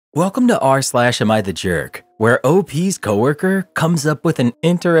Welcome to r/Am I the Jerk, where OP's coworker comes up with an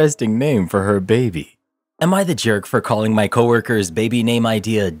interesting name for her baby. Am I the jerk for calling my coworker's baby name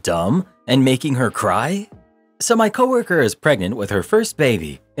idea dumb and making her cry? So my coworker is pregnant with her first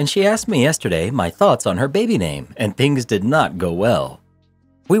baby, and she asked me yesterday my thoughts on her baby name, and things did not go well.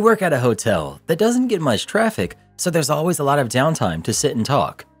 We work at a hotel that doesn't get much traffic, so there's always a lot of downtime to sit and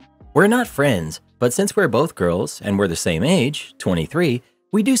talk. We're not friends, but since we're both girls and we're the same age, 23,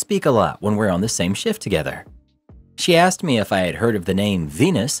 we do speak a lot when we're on the same shift together. She asked me if I had heard of the name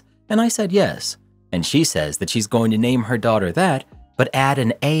Venus, and I said yes. And she says that she's going to name her daughter that, but add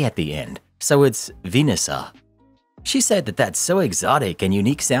an A at the end, so it's Venusa. She said that that's so exotic and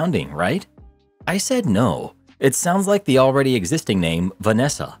unique sounding, right? I said no, it sounds like the already existing name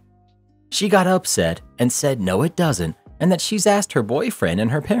Vanessa. She got upset and said no it doesn't, and that she's asked her boyfriend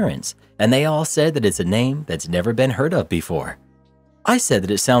and her parents, and they all said that it's a name that's never been heard of before. I said that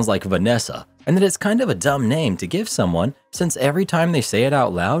it sounds like Vanessa, and that it's kind of a dumb name to give someone since every time they say it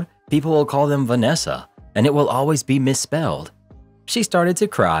out loud, people will call them Vanessa, and it will always be misspelled. She started to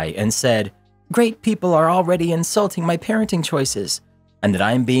cry and said, "Great people are already insulting my parenting choices," and that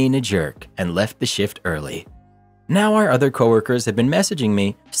I'm being a jerk, and left the shift early. Now our other coworkers have been messaging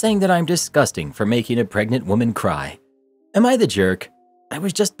me saying that I'm disgusting for making a pregnant woman cry. Am I the jerk? I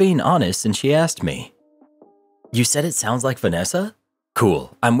was just being honest and she asked me. You said it sounds like Vanessa?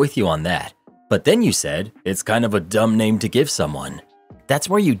 Cool, I'm with you on that. But then you said it's kind of a dumb name to give someone. That's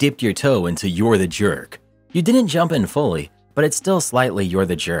where you dipped your toe into you're the jerk. You didn't jump in fully, but it's still slightly you're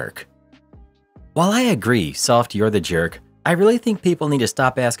the jerk. While I agree, soft you're the jerk, I really think people need to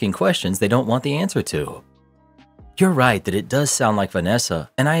stop asking questions they don't want the answer to. You're right that it does sound like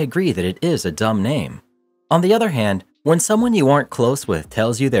Vanessa, and I agree that it is a dumb name. On the other hand, when someone you aren't close with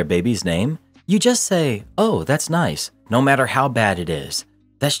tells you their baby's name, you just say, "Oh, that's nice," no matter how bad it is.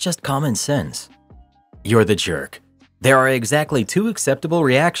 That's just common sense. You're the jerk. There are exactly two acceptable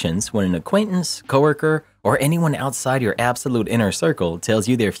reactions when an acquaintance, coworker, or anyone outside your absolute inner circle tells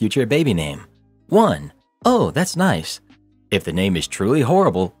you their future baby name. 1. Oh, that's nice. If the name is truly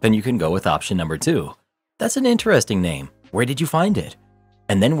horrible, then you can go with option number 2. That's an interesting name. Where did you find it?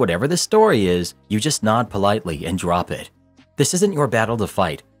 And then whatever the story is, you just nod politely and drop it. This isn't your battle to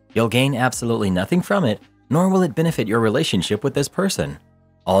fight. You'll gain absolutely nothing from it, nor will it benefit your relationship with this person.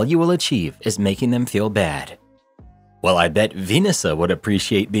 All you will achieve is making them feel bad. Well, I bet Venusa would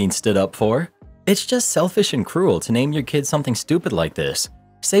appreciate being stood up for. It's just selfish and cruel to name your kid something stupid like this.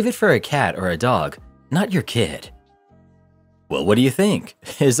 Save it for a cat or a dog, not your kid. Well, what do you think?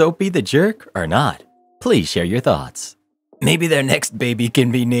 Is OP the jerk or not? Please share your thoughts. Maybe their next baby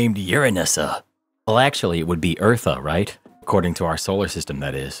can be named Uranusa. Well, actually, it would be Eartha, right? According to our solar system,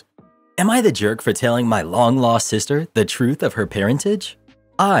 that is. Am I the jerk for telling my long-lost sister the truth of her parentage?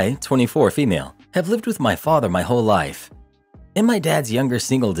 I, 24 female, have lived with my father my whole life. In my dad's younger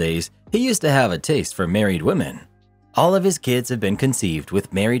single days, he used to have a taste for married women. All of his kids have been conceived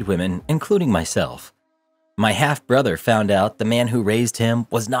with married women, including myself. My half-brother found out the man who raised him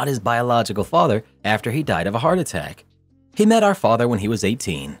was not his biological father after he died of a heart attack. He met our father when he was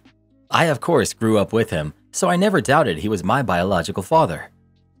 18. I, of course, grew up with him, so I never doubted he was my biological father.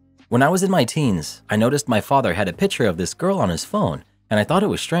 When I was in my teens, I noticed my father had a picture of this girl on his phone, and I thought it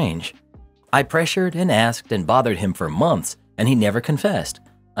was strange. I pressured and asked and bothered him for months, and he never confessed,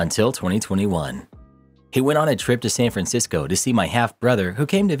 until 2021. He went on a trip to San Francisco to see my half-brother who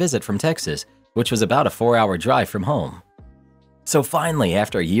came to visit from Texas, which was about a 4-hour drive from home. So finally,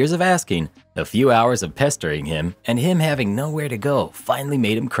 after years of asking, a few hours of pestering him, and him having nowhere to go finally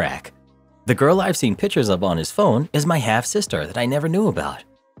made him crack. The girl I've seen pictures of on his phone is my half-sister that I never knew about.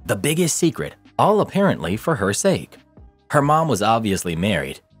 The biggest secret, all apparently for her sake. Her mom was obviously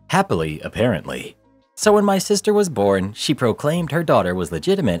married, happily apparently. So when my sister was born, she proclaimed her daughter was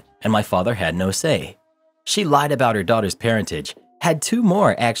legitimate and my father had no say. She lied about her daughter's parentage, had 2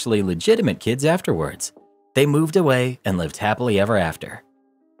 more actually legitimate kids afterwards. They moved away and lived happily ever after.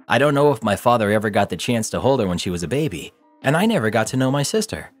 I don't know if my father ever got the chance to hold her when she was a baby, and I never got to know my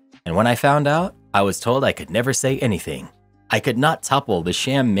sister. And when I found out, I was told I could never say anything. I could not topple the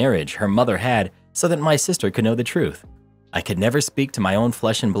sham marriage her mother had so that my sister could know the truth. I could never speak to my own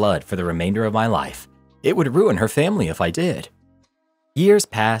flesh and blood for the remainder of my life. It would ruin her family if I did. Years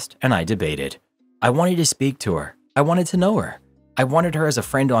passed and I debated. I wanted to speak to her. I wanted to know her. I wanted her as a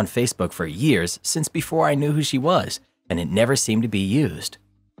friend on Facebook for years since before I knew who she was, and it never seemed to be used.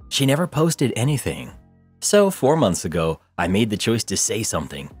 She never posted anything. So 4 months ago, I made the choice to say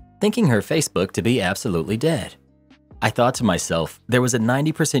something, thinking her Facebook to be absolutely dead. I thought to myself there was a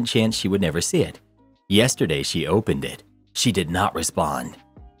 90% chance she would never see it. Yesterday she opened it. She did not respond.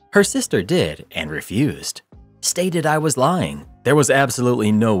 Her sister did and refused. Stated I was lying. There was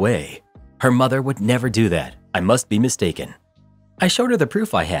absolutely no way. Her mother would never do that. I must be mistaken. I showed her the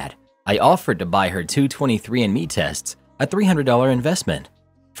proof I had. I offered to buy her 2 23andMe tests, a $300 investment.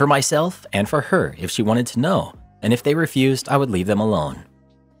 For myself and for her if she wanted to know, and if they refused, I would leave them alone.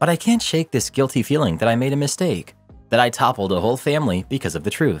 But I can't shake this guilty feeling that I made a mistake, that I toppled a whole family because of the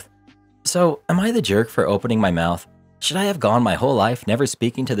truth. So, am I the jerk for opening my mouth? Should I have gone my whole life never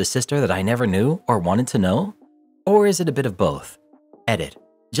speaking to the sister that I never knew or wanted to know? Or is it a bit of both? Edit.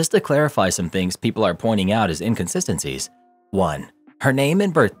 Just to clarify some things people are pointing out as inconsistencies. 1. Her name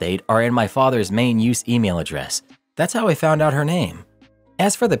and birth date are in my father's main use email address. That's how I found out her name.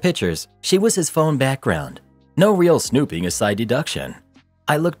 As for the pictures, she was his phone background. No real snooping aside deduction.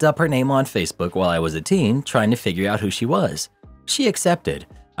 I looked up her name on Facebook while I was a teen, trying to figure out who she was. She accepted.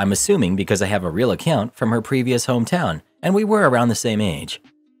 I'm assuming because I have a real account from her previous hometown, and we were around the same age.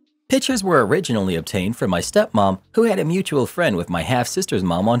 Pictures were originally obtained from my stepmom, who had a mutual friend with my half-sister's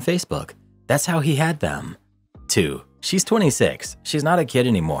mom on Facebook. That's how he had them. 2. She's 26. She's not a kid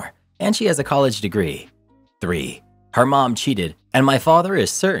anymore, and she has a college degree. 3. Her mom cheated, and my father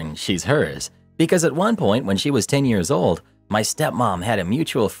is certain she's hers, because at one point when she was 10 years old, my stepmom had a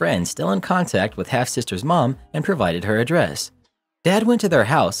mutual friend still in contact with half-sister's mom and provided her address. Dad went to their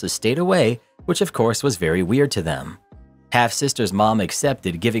house a state away, which of course was very weird to them. Half-sister's mom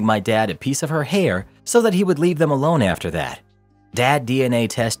accepted giving my dad a piece of her hair so that he would leave them alone after that. Dad DNA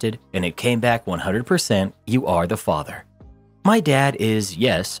tested, and it came back 100% you are the father. My dad is,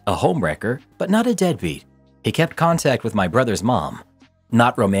 yes, a homewrecker, but not a deadbeat. He kept contact with my brother's mom.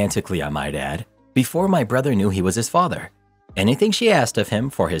 Not romantically, I might add, before my brother knew he was his father. Anything she asked of him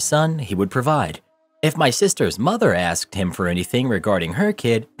for his son, he would provide. If my sister's mother asked him for anything regarding her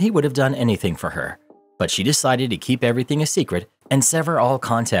kid, he would have done anything for her. But she decided to keep everything a secret and sever all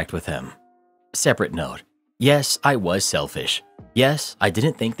contact with him. Separate note. Yes, I was selfish. Yes, I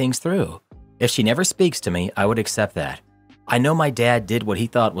didn't think things through. If she never speaks to me, I would accept that. I know my dad did what he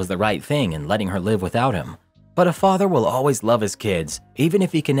thought was the right thing in letting her live without him. But a father will always love his kids, even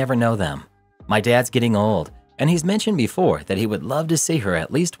if he can never know them. My dad's getting old, and he's mentioned before that he would love to see her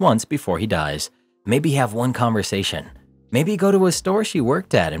at least once before he dies. Maybe have one conversation. Maybe go to a store she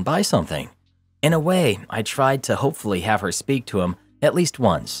worked at and buy something. In a way, I tried to hopefully have her speak to him at least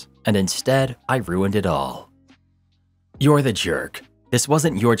once, and instead, I ruined it all. You're the jerk. This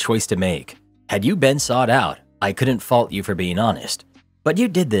wasn't your choice to make. Had you been sought out, I couldn't fault you for being honest. But you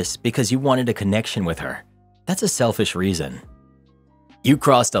did this because you wanted a connection with her. That's a selfish reason. You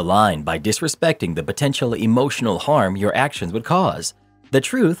crossed a line by disrespecting the potential emotional harm your actions would cause. The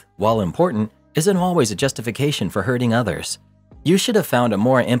truth, while important, isn't always a justification for hurting others. You should have found a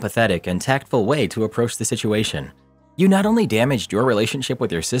more empathetic and tactful way to approach the situation. You not only damaged your relationship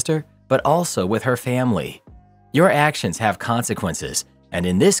with your sister, but also with her family. Your actions have consequences, and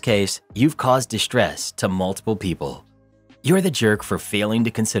in this case, you've caused distress to multiple people. You're the jerk for failing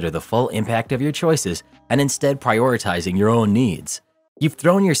to consider the full impact of your choices and instead prioritizing your own needs. You've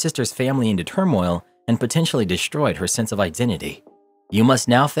thrown your sister's family into turmoil and potentially destroyed her sense of identity. You must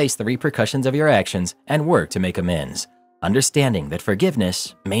now face the repercussions of your actions and work to make amends, understanding that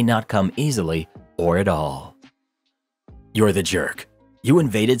forgiveness may not come easily or at all. You're the jerk. You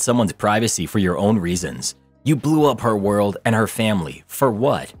invaded someone's privacy for your own reasons. You blew up her world and her family. For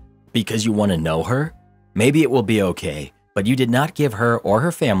what? Because you want to know her? Maybe it will be okay, but you did not give her or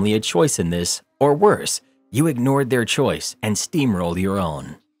her family a choice in this, or worse, you ignored their choice and steamrolled your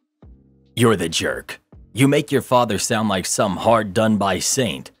own. You're the jerk. You make your father sound like some hard-done-by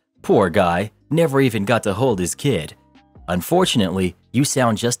saint. Poor guy, never even got to hold his kid. Unfortunately, you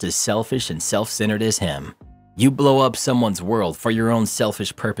sound just as selfish and self-centered as him. You blow up someone's world for your own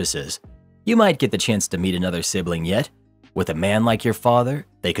selfish purposes. You might get the chance to meet another sibling yet. With a man like your father,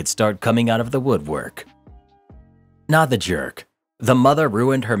 they could start coming out of the woodwork. Not the jerk. The mother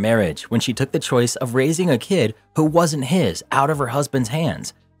ruined her marriage when she took the choice of raising a kid who wasn't his out of her husband's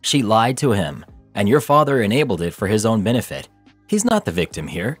hands. She lied to him, and your father enabled it for his own benefit. He's not the victim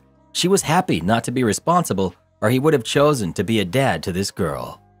here. She was happy not to be responsible, or he would have chosen to be a dad to this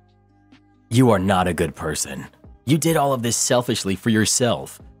girl. You are not a good person. You did all of this selfishly for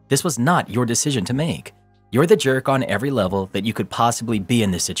yourself. This was not your decision to make. You're the jerk on every level that you could possibly be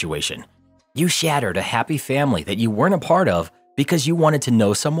in this situation. You shattered a happy family that you weren't a part of because you wanted to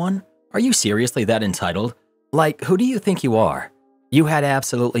know someone? Are you seriously that entitled? Like, who do you think you are? You had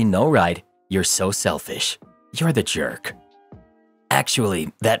absolutely no right. You're so selfish. You're the jerk.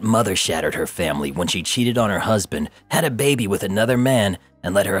 Actually, that mother shattered her family when she cheated on her husband, had a baby with another man,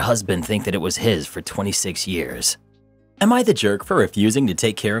 and let her husband think that it was his for 26 years. Am I the jerk for refusing to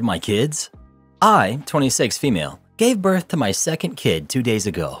take care of my kids? I, 26 female, gave birth to my second kid 2 days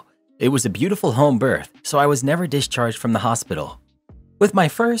ago. It was a beautiful home birth, so I was never discharged from the hospital. With my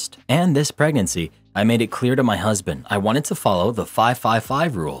first and this pregnancy, I made it clear to my husband I wanted to follow the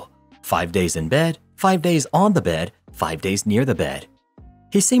 5-5-5 rule. 5 days in bed, 5 days on the bed, 5 days near the bed.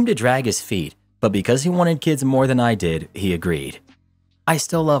 He seemed to drag his feet, but because he wanted kids more than I did, he agreed. I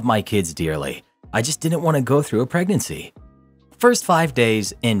still love my kids dearly. I just didn't want to go through a pregnancy. First 5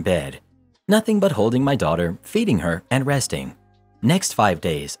 days in bed. Nothing but holding my daughter, feeding her, and resting. Next 5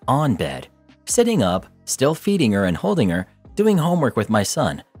 days on bed. Sitting up, still feeding her and holding her, doing homework with my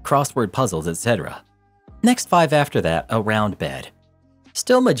son, crossword puzzles, etc. Next 5 after that, around bed.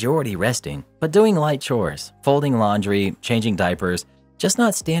 Still majority resting, but doing light chores, folding laundry, changing diapers, just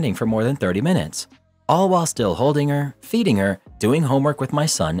not standing for more than 30 minutes. All while still holding her, feeding her, doing homework with my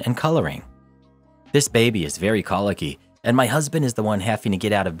son, and coloring. This baby is very colicky, and my husband is the one having to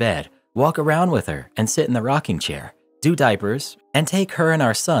get out of bed, walk around with her, and sit in the rocking chair, do diapers, and take her and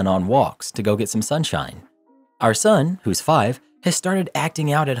our son on walks to go get some sunshine. Our son, who's 5, has started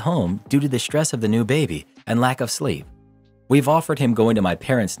acting out at home due to the stress of the new baby and lack of sleep. We've offered him going to my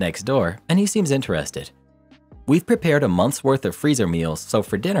parents next door, and he seems interested. We've prepared a month's worth of freezer meals, so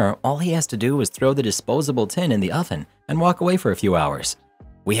for dinner, all he has to do is throw the disposable tin in the oven and walk away for a few hours.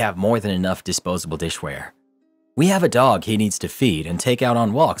 We have more than enough disposable dishware. We have a dog he needs to feed and take out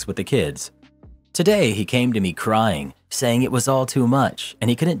on walks with the kids. Today, he came to me crying, saying it was all too much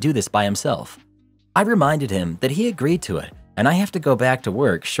and he couldn't do this by himself. I reminded him that he agreed to it, and I have to go back to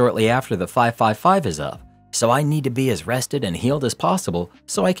work shortly after the 5-5-5 is up, so I need to be as rested and healed as possible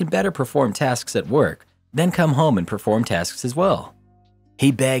so I can better perform tasks at work, then come home and perform tasks as well.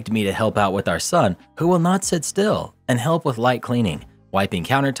 He begged me to help out with our son, who will not sit still, and help with light cleaning, wiping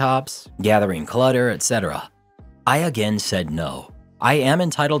countertops, gathering clutter, etc. I again said no. I am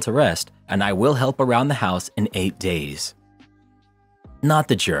entitled to rest, and I will help around the house in 8 days. Not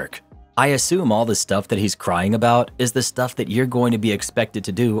the jerk. I assume all the stuff that he's crying about is the stuff that you're going to be expected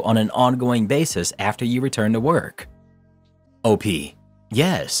to do on an ongoing basis after you return to work. OP.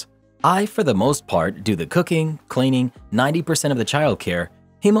 Yes. I, for the most part, do the cooking, cleaning, 90% of the childcare.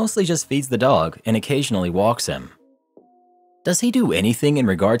 He mostly just feeds the dog and occasionally walks him. Does he do anything in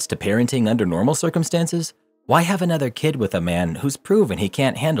regards to parenting under normal circumstances? Why have another kid with a man who's proven he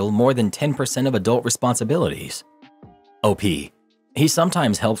can't handle more than 10% of adult responsibilities? OP. He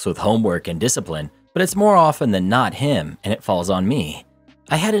sometimes helps with homework and discipline, but it's more often than not him, and it falls on me.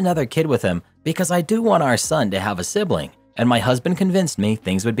 I had another kid with him because I do want our son to have a sibling, and my husband convinced me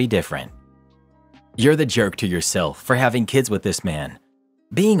things would be different. You're the jerk to yourself for having kids with this man.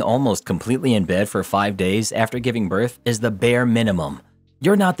 Being almost completely in bed for 5 days after giving birth is the bare minimum.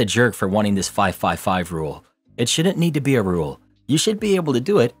 You're not the jerk for wanting this 5-5-5 rule. It shouldn't need to be a rule. You should be able to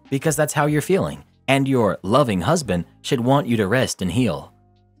do it because that's how you're feeling, and your loving husband should want you to rest and heal.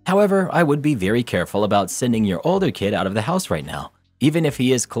 However, I would be very careful about sending your older kid out of the house right now, even if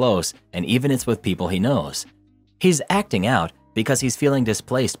he is close and even it's with people he knows. He's acting out because he's feeling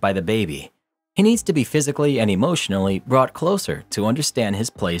displaced by the baby. He needs to be physically and emotionally brought closer to understand his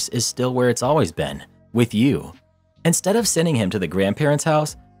place is still where it's always been, with you. Instead of sending him to the grandparents'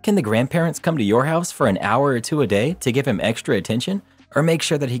 house, can the grandparents come to your house for an hour or 2 a day to give him extra attention or make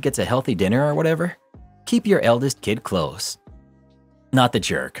sure that he gets a healthy dinner or whatever? Keep your eldest kid close. Not the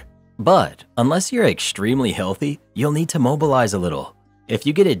jerk. But unless you're extremely healthy, you'll need to mobilize a little. If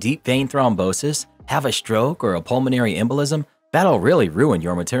you get a deep vein thrombosis, have a stroke or a pulmonary embolism, that'll really ruin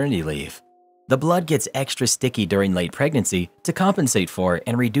your maternity leave. The blood gets extra sticky during late pregnancy to compensate for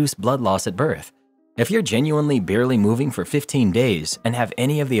and reduce blood loss at birth. If you're genuinely barely moving for 15 days and have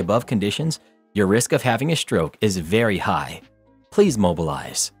any of the above conditions, your risk of having a stroke is very high. Please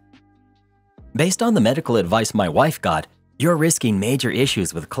mobilize. Based on the medical advice my wife got, you're risking major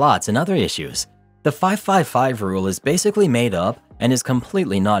issues with clots and other issues. The 5-5-5 rule is basically made up and is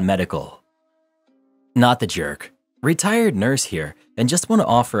completely non-medical. Not the jerk. Retired nurse here, and just want to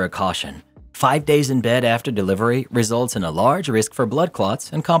offer a caution. 5 days in bed after delivery results in a large risk for blood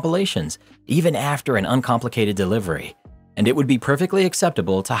clots and compilations, even after an uncomplicated delivery. And it would be perfectly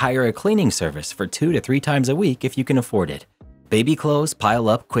acceptable to hire a cleaning service for 2 to 3 times a week if you can afford it. Baby clothes pile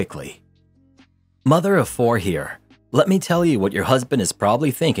up quickly. Mother of 4 here. Let me tell you what your husband is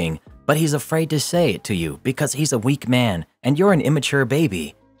probably thinking, but he's afraid to say it to you because he's a weak man and you're an immature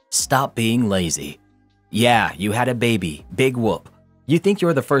baby. Stop being lazy. Yeah, you had a baby, big whoop. You think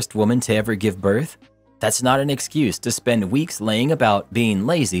you're the first woman to ever give birth? That's not an excuse to spend weeks laying about being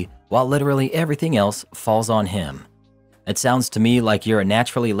lazy while literally everything else falls on him. It sounds to me like you're a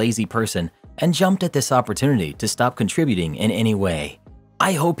naturally lazy person and jumped at this opportunity to stop contributing in any way.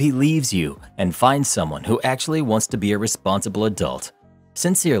 I hope he leaves you and finds someone who actually wants to be a responsible adult.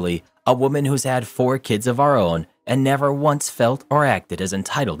 Sincerely, a woman who's had 4 kids of our own and never once felt or acted as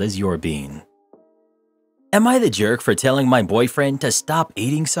entitled as you're being. Am I the jerk for telling my boyfriend to stop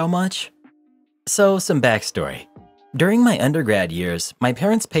eating so much? So, some backstory. During my undergrad years, my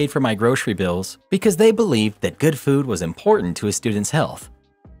parents paid for my grocery bills because they believed that good food was important to a student's health.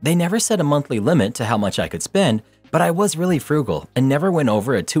 They never set a monthly limit to how much I could spend, but I was really frugal and never went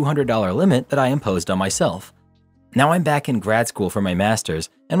over a $200 limit that I imposed on myself. Now I'm back in grad school for my master's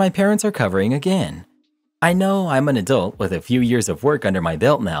and my parents are covering again. I know I'm an adult with a few years of work under my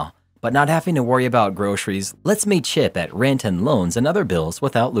belt now, but not having to worry about groceries lets me chip at rent and loans and other bills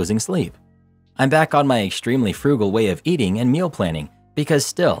without losing sleep. I'm back on my extremely frugal way of eating and meal planning because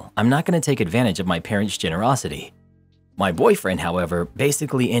still, I'm not going to take advantage of my parents' generosity. My boyfriend, however,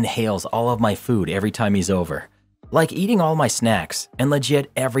 basically inhales all of my food every time he's over. Like eating all my snacks and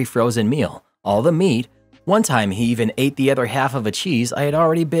legit every frozen meal, all the meat. One time he even ate the other half of a cheese I had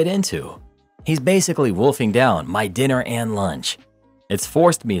already bit into. He's basically wolfing down my dinner and lunch. It's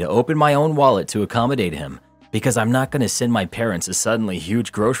forced me to open my own wallet to accommodate him because I'm not going to send my parents a suddenly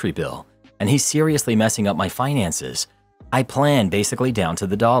huge grocery bill, and he's seriously messing up my finances. I plan basically down to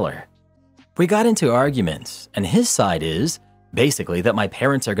the dollar. We got into arguments, and his side is basically that my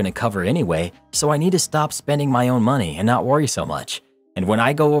parents are going to cover anyway, so I need to stop spending my own money and not worry so much. And when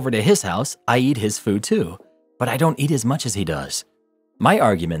I go over to his house, I eat his food too, but I don't eat as much as he does. My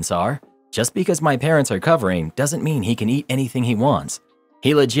arguments are, just because my parents are covering doesn't mean he can eat anything he wants.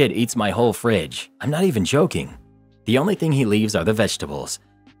 He legit eats my whole fridge. I'm not even joking. The only thing he leaves are the vegetables,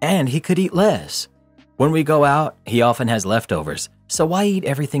 and he could eat less. When we go out, he often has leftovers, so why eat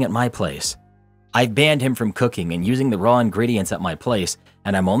everything at my place? I've banned him from cooking and using the raw ingredients at my place,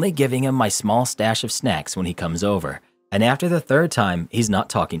 and I'm only giving him my small stash of snacks when he comes over. And after the 3rd time, he's not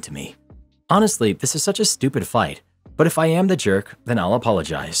talking to me. Honestly, this is such a stupid fight, but if I am the jerk, then I'll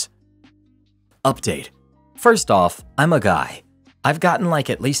apologize. Update. First off, I'm a guy. I've gotten like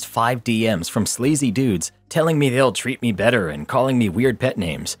at least 5 DMs from sleazy dudes telling me they'll treat me better and calling me weird pet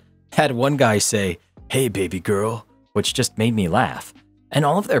names. Had one guy say, "Hey baby girl," which just made me laugh, and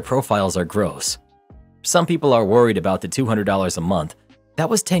all of their profiles are gross. Some people are worried about the $200 a month. That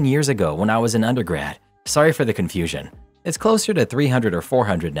was 10 years ago when I was an undergrad. Sorry for the confusion. It's closer to $300 or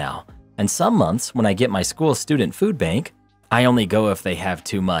 $400 now, and some months when I get my school student food bank, I only go if they have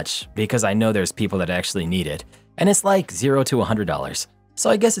too much because I know there's people that actually need it, and it's like $0 to $100, so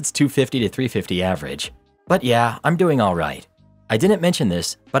I guess it's $250 to $350 average. But yeah, I'm doing all right. I didn't mention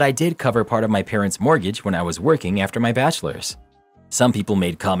this, but I did cover part of my parents' mortgage when I was working after my bachelor's. Some people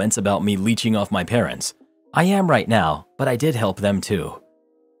made comments about me leeching off my parents. I am right now, but I did help them too.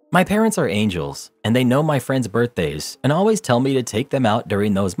 My parents are angels, and they know my friends' birthdays and always tell me to take them out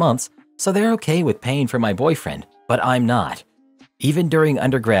during those months, so they're okay with paying for my boyfriend, but I'm not. Even during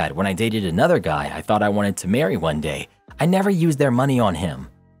undergrad, when I dated another guy I thought I wanted to marry one day, I never used their money on him.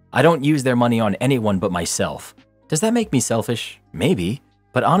 I don't use their money on anyone but myself. Does that make me selfish? Maybe,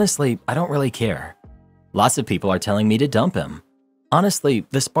 but honestly, I don't really care. Lots of people are telling me to dump him. Honestly,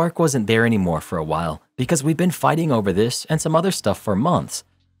 the spark wasn't there anymore for a while because we've been fighting over this and some other stuff for months,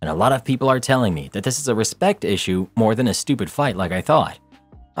 and a lot of people are telling me that this is a respect issue more than a stupid fight like I thought.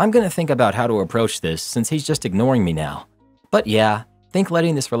 I'm gonna think about how to approach this since he's just ignoring me now. But yeah, think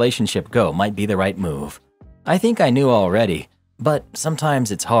letting this relationship go might be the right move. I think I knew already, but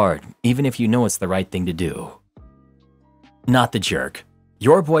sometimes it's hard, even if you know it's the right thing to do. Not the jerk.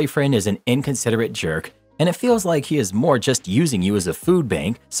 Your boyfriend is an inconsiderate jerk, and it feels like he is more just using you as a food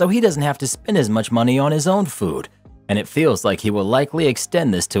bank so he doesn't have to spend as much money on his own food. And it feels like he will likely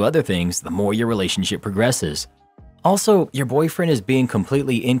extend this to other things the more your relationship progresses. Also, your boyfriend is being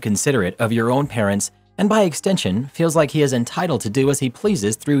completely inconsiderate of your own parents and by extension feels like he is entitled to do as he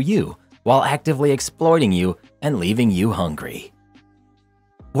pleases through you while actively exploiting you and leaving you hungry.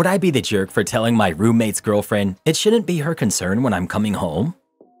 Would I be the jerk for telling my roommate's girlfriend it shouldn't be her concern when I'm coming home?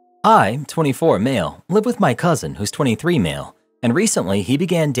 I, 24 male, live with my cousin who's 23 male, and recently he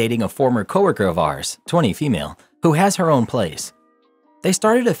began dating a former coworker of ours, 20 female, who has her own place. They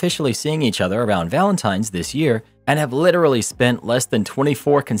started officially seeing each other around Valentine's this year and have literally spent less than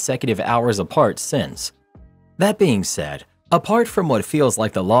 24 consecutive hours apart since. That being said, apart from what feels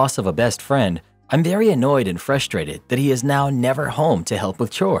like the loss of a best friend, I'm very annoyed and frustrated that he is now never home to help with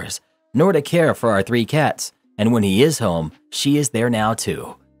chores, nor to care for our 3 cats, and when he is home, she is there now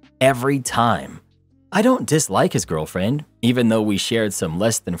too. Every time. I don't dislike his girlfriend, even though we shared some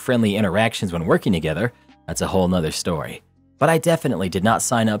less than friendly interactions when working together. That's a whole nother story. but I definitely did not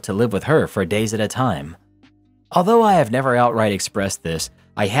sign up to live with her for days at a time. Although I have never outright expressed this,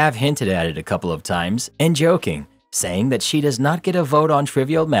 I have hinted at it a couple of times, in joking, saying that she does not get a vote on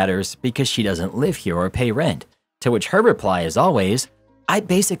trivial matters because she doesn't live here or pay rent, to which her reply is always, "I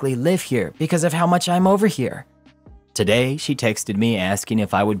basically live here because of how much I'm over here." Today, she texted me asking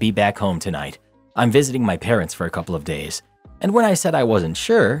if I would be back home tonight. I'm visiting my parents for a couple of days. And when I said I wasn't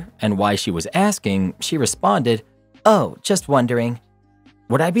sure and why she was asking, she responded, "Oh, just wondering."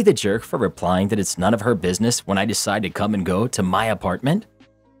 Would I be the jerk for replying that it's none of her business when I decide to come and go to my apartment?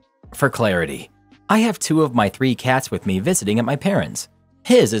 For clarity, I have 2 of my 3 cats with me visiting at my parents'.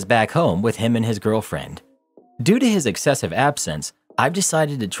 His is back home with him and his girlfriend. Due to his excessive absence, I've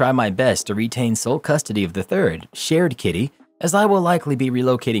decided to try my best to retain sole custody of the 3rd, shared kitty, as I will likely be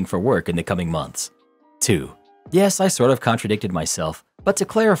relocating for work in the coming months. 2. Yes, I sort of contradicted myself, but to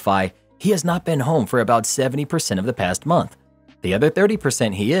clarify, he has not been home for about 70% of the past month. The other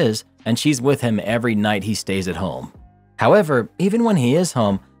 30% he is, and she's with him every night he stays at home. However, even when he is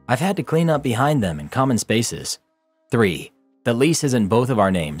home, I've had to clean up behind them in common spaces. 3. The lease is in both of our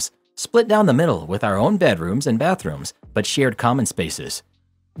names, split down the middle with our own bedrooms and bathrooms, but shared common spaces.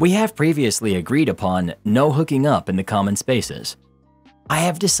 We have previously agreed upon no hooking up in the common spaces. I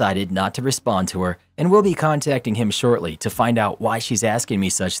have decided not to respond to her and will be contacting him shortly to find out why she's asking me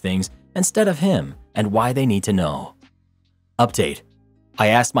such things instead of him and why they need to know. Update. I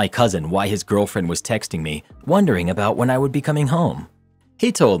asked my cousin why his girlfriend was texting me, wondering about when I would be coming home.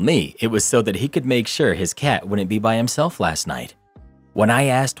 He told me it was so that he could make sure his cat wouldn't be by himself last night. When I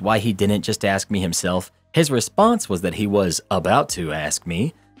asked why he didn't just ask me himself, his response was that he was about to ask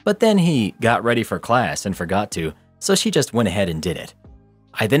me, but then he got ready for class and forgot to, so she just went ahead and did it.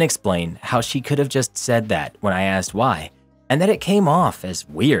 I then explained how she could have just said that when I asked why, and that it came off as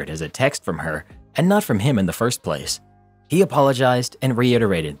weird as a text from her and not from him in the first place. He apologized and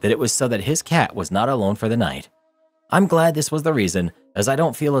reiterated that it was so that his cat was not alone for the night. I'm glad this was the reason, as I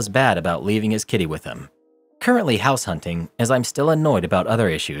don't feel as bad about leaving his kitty with him. Currently house hunting, as I'm still annoyed about other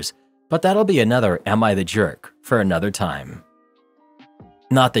issues, but that'll be another Am I the Jerk for another time.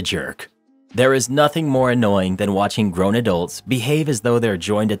 Not the jerk. There is nothing more annoying than watching grown adults behave as though they're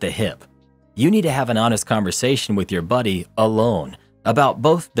joined at the hip. You need to have an honest conversation with your buddy alone about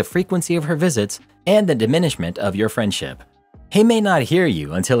both the frequency of her visits and the diminishment of your friendship. He may not hear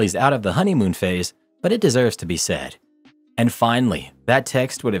you until he's out of the honeymoon phase, but it deserves to be said. And finally, that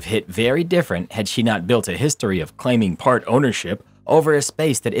text would have hit very different had she not built a history of claiming part ownership over a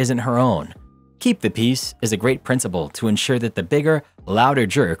space that isn't her own. Keep the peace is a great principle to ensure that the bigger, louder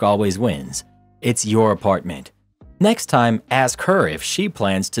jerk always wins. It's your apartment. Next time, ask her if she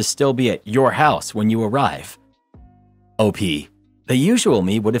plans to still be at your house when you arrive. OP. The usual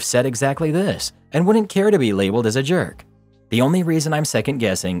me would have said exactly this and wouldn't care to be labeled as a jerk. The only reason I'm second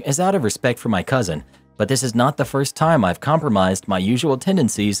guessing is out of respect for my cousin, but this is not the first time I've compromised my usual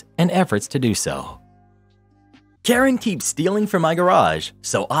tendencies and efforts to do so. Karen keeps stealing from my garage,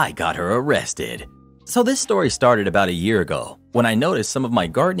 so I got her arrested. So this story started about a year ago, when I noticed some of my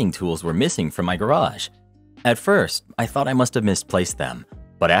gardening tools were missing from my garage. At first, I thought I must have misplaced them,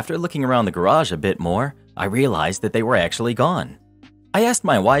 but after looking around the garage a bit more, I realized that they were actually gone. I asked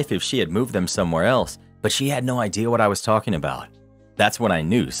my wife if she had moved them somewhere else, but she had no idea what I was talking about. That's when I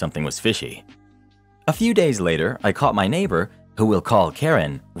knew something was fishy. A few days later, I caught my neighbor, who we'll call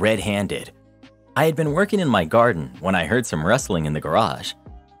Karen, red-handed. I had been working in my garden when I heard some rustling in the garage.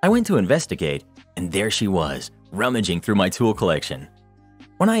 I went to investigate, and there she was, rummaging through my tool collection.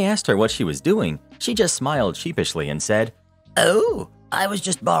 When I asked her what she was doing, she just smiled sheepishly and said, "Oh, I was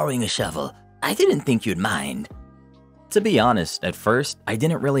just borrowing a shovel. I didn't think you'd mind." To be honest, at first, I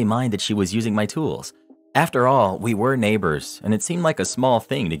didn't really mind that she was using my tools. After all, we were neighbors, and it seemed like a small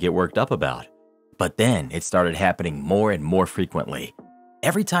thing to get worked up about. But then it started happening more and more frequently.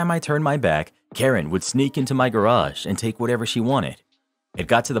 Every time I turned my back, Karen would sneak into my garage and take whatever she wanted. It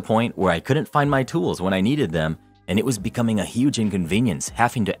got to the point where I couldn't find my tools when I needed them, and it was becoming a huge inconvenience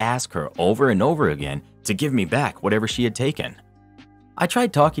having to ask her over and over again to give me back whatever she had taken. I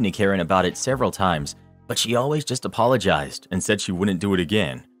tried talking to Karen about it several times, but she always just apologized and said she wouldn't do it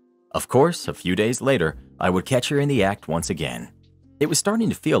again. Of course, a few days later, I would catch her in the act once again. It was starting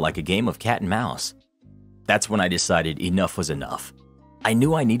to feel like a game of cat and mouse. That's when I decided enough was enough. I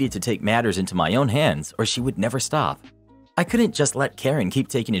knew I needed to take matters into my own hands or she would never stop. I couldn't just let Karen keep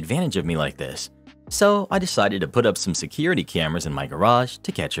taking advantage of me like this. So I decided to put up some security cameras in my garage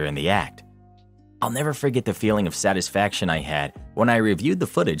to catch her in the act. I'll never forget the feeling of satisfaction I had when I reviewed the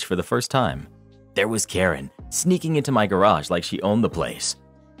footage for the first time. There was Karen, sneaking into my garage like she owned the place,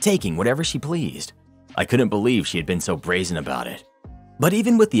 taking whatever she pleased. I couldn't believe she had been so brazen about it. But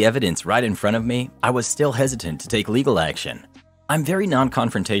even with the evidence right in front of me, I was still hesitant to take legal action. I'm very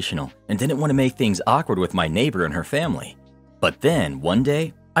non-confrontational and didn't want to make things awkward with my neighbor and her family. But then, one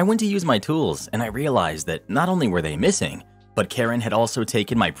day, I went to use my tools and I realized that not only were they missing, but Karen had also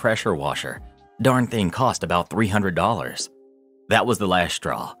taken my pressure washer. Darn thing cost about $300. That was the last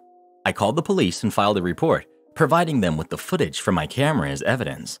straw. I called the police and filed a report, providing them with the footage from my camera as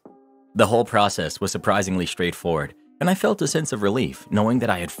evidence. The whole process was surprisingly straightforward, and I felt a sense of relief knowing that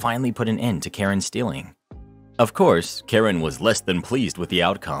I had finally put an end to Karen's stealing. Of course, Karen was less than pleased with the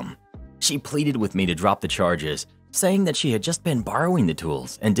outcome. She pleaded with me to drop the charges, saying that she had just been borrowing the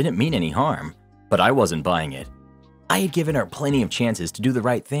tools and didn't mean any harm, but I wasn't buying it. I had given her plenty of chances to do the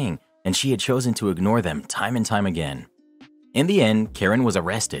right thing, and she had chosen to ignore them time and time again. In the end, Karen was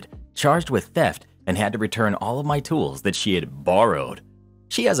arrested, charged with theft, and had to return all of my tools that she had borrowed.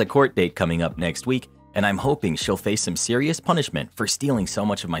 She has a court date coming up next week, and I'm hoping she'll face some serious punishment for stealing so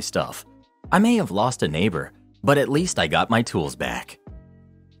much of my stuff. I may have lost a neighbor, but at least I got my tools back.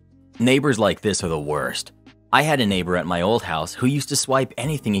 Neighbors like this are the worst. I had a neighbor at my old house who used to swipe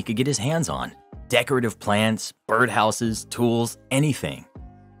anything he could get his hands on. Decorative plants, birdhouses, tools, anything.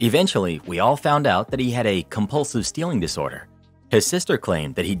 Eventually, we all found out that he had a compulsive stealing disorder. His sister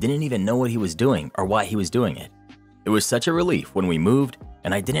claimed that he didn't even know what he was doing or why he was doing it. It was such a relief when we moved,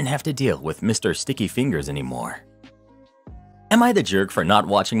 and I didn't have to deal with Mr. Sticky Fingers anymore. Am I the jerk for not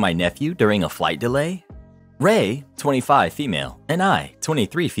watching my nephew during a flight delay? Ray, 25 female, and I,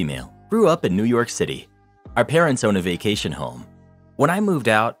 23 female, grew up in New York City. Our parents own a vacation home. When I moved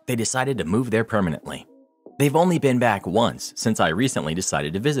out, they decided to move there permanently. They've only been back once since I recently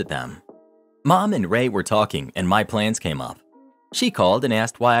decided to visit them. Mom and Ray were talking and my plans came up. She called and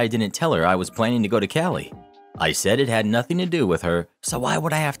asked why I didn't tell her I was planning to go to Cali. I said it had nothing to do with her, so why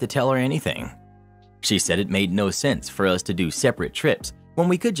would I have to tell her anything? She said it made no sense for us to do separate trips when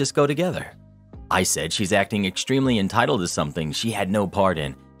we could just go together. I said she's acting extremely entitled to something she had no part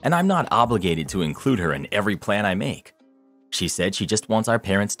in, and I'm not obligated to include her in every plan I make. She said she just wants our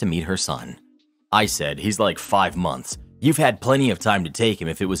parents to meet her son. I said, he's like 5 months. You've had plenty of time to take him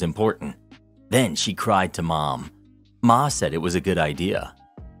if it was important. Then she cried to Mom. Ma said it was a good idea.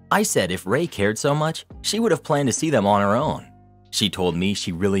 I said if Ray cared so much, she would have planned to see them on her own. She told me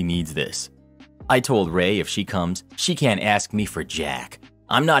she really needs this. I told Ray if she comes, she can't ask me for jack.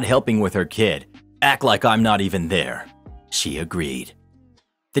 I'm not helping with her kid. Act like I'm not even there. She agreed.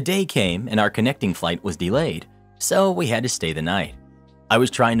 The day came and our connecting flight was delayed, so we had to stay the night. I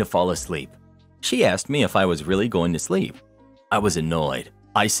was trying to fall asleep. She asked me if I was really going to sleep. I was annoyed.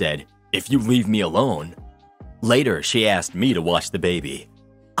 I said, if you leave me alone. Later, she asked me to watch the baby.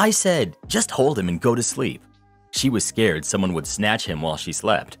 I said, just hold him and go to sleep. She was scared someone would snatch him while she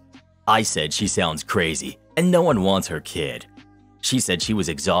slept. I said she sounds crazy and no one wants her kid. She said she was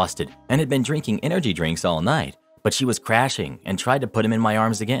exhausted and had been drinking energy drinks all night, but she was crashing and tried to put him in my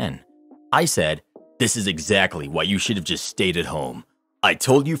arms again. I said, this is exactly why you should have just stayed at home. I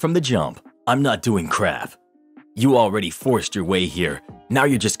told you from the jump, I'm not doing crap. You already forced your way here, now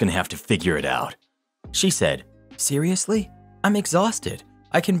you're just gonna have to figure it out. She said, seriously? I'm exhausted.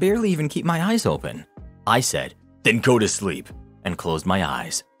 I can barely even keep my eyes open. I said, then go to sleep, and closed my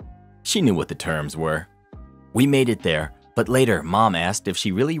eyes. She knew what the terms were. We made it there, but later Mom asked if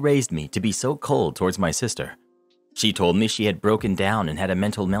she really raised me to be so cold towards my sister. She told me she had broken down and had a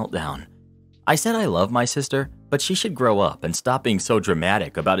mental meltdown. I said I love my sister, but she should grow up and stop being so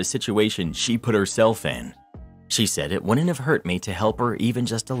dramatic about a situation she put herself in. She said it wouldn't have hurt me to help her even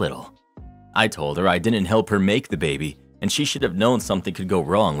just a little. I told her I didn't help her make the baby, and she should have known something could go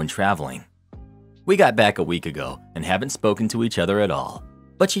wrong when traveling. We got back a week ago and haven't spoken to each other at all,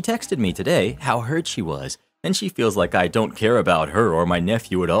 but she texted me today how hurt she was, and she feels like I don't care about her or my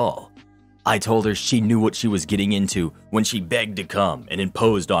nephew at all. I told her she knew what she was getting into when she begged to come and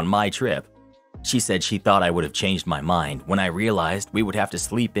imposed on my trip. She said she thought I would have changed my mind when I realized we would have to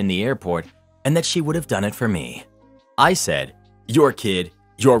sleep in the airport and that she would have done it for me. I said, your kid,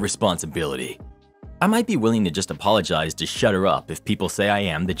 your responsibility. I might be willing to just apologize to shut her up if people say I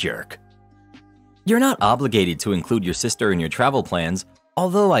am the jerk. You're not obligated to include your sister in your travel plans,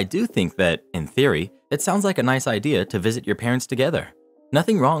 although I do think that, in theory, it sounds like a nice idea to visit your parents together.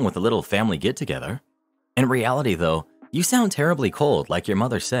 Nothing wrong with a little family get-together. In reality, though, you sound terribly cold like your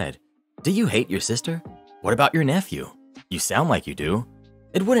mother said. Do you hate your sister? What about your nephew? You sound like you do.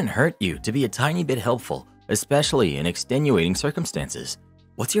 It wouldn't hurt you to be a tiny bit helpful, especially in extenuating circumstances.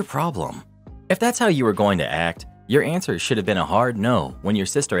 What's your problem? If that's how you were going to act, your answer should have been a hard no when your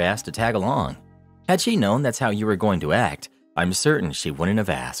sister asked to tag along. Had she known that's how you were going to act, I'm certain she wouldn't have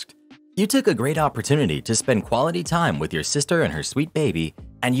asked. You took a great opportunity to spend quality time with your sister and her sweet baby,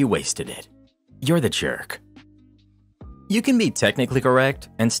 and you wasted it. You're the jerk. You can be technically correct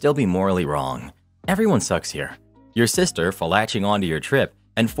and still be morally wrong. Everyone sucks here. Your sister for latching onto your trip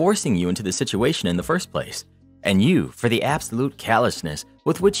and forcing you into the situation in the first place, and you for the absolute callousness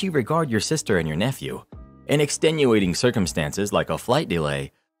with which you regard your sister and your nephew. In extenuating circumstances like a flight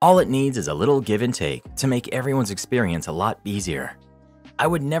delay, all it needs is a little give and take to make everyone's experience a lot easier. I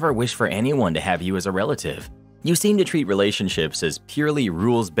would never wish for anyone to have you as a relative. You seem to treat relationships as purely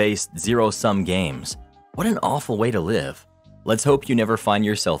rules-based zero-sum games. What an awful way to live. Let's hope you never find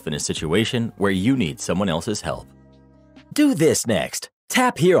yourself in a situation where you need someone else's help. Do this next.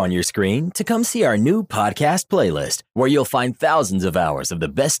 Tap here on your screen to come see our new podcast playlist, where you'll find thousands of hours of the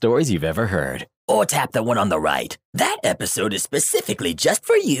best stories you've ever heard. Or tap the one on the right. That episode is specifically just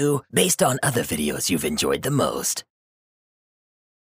for you, based on other videos you've enjoyed the most.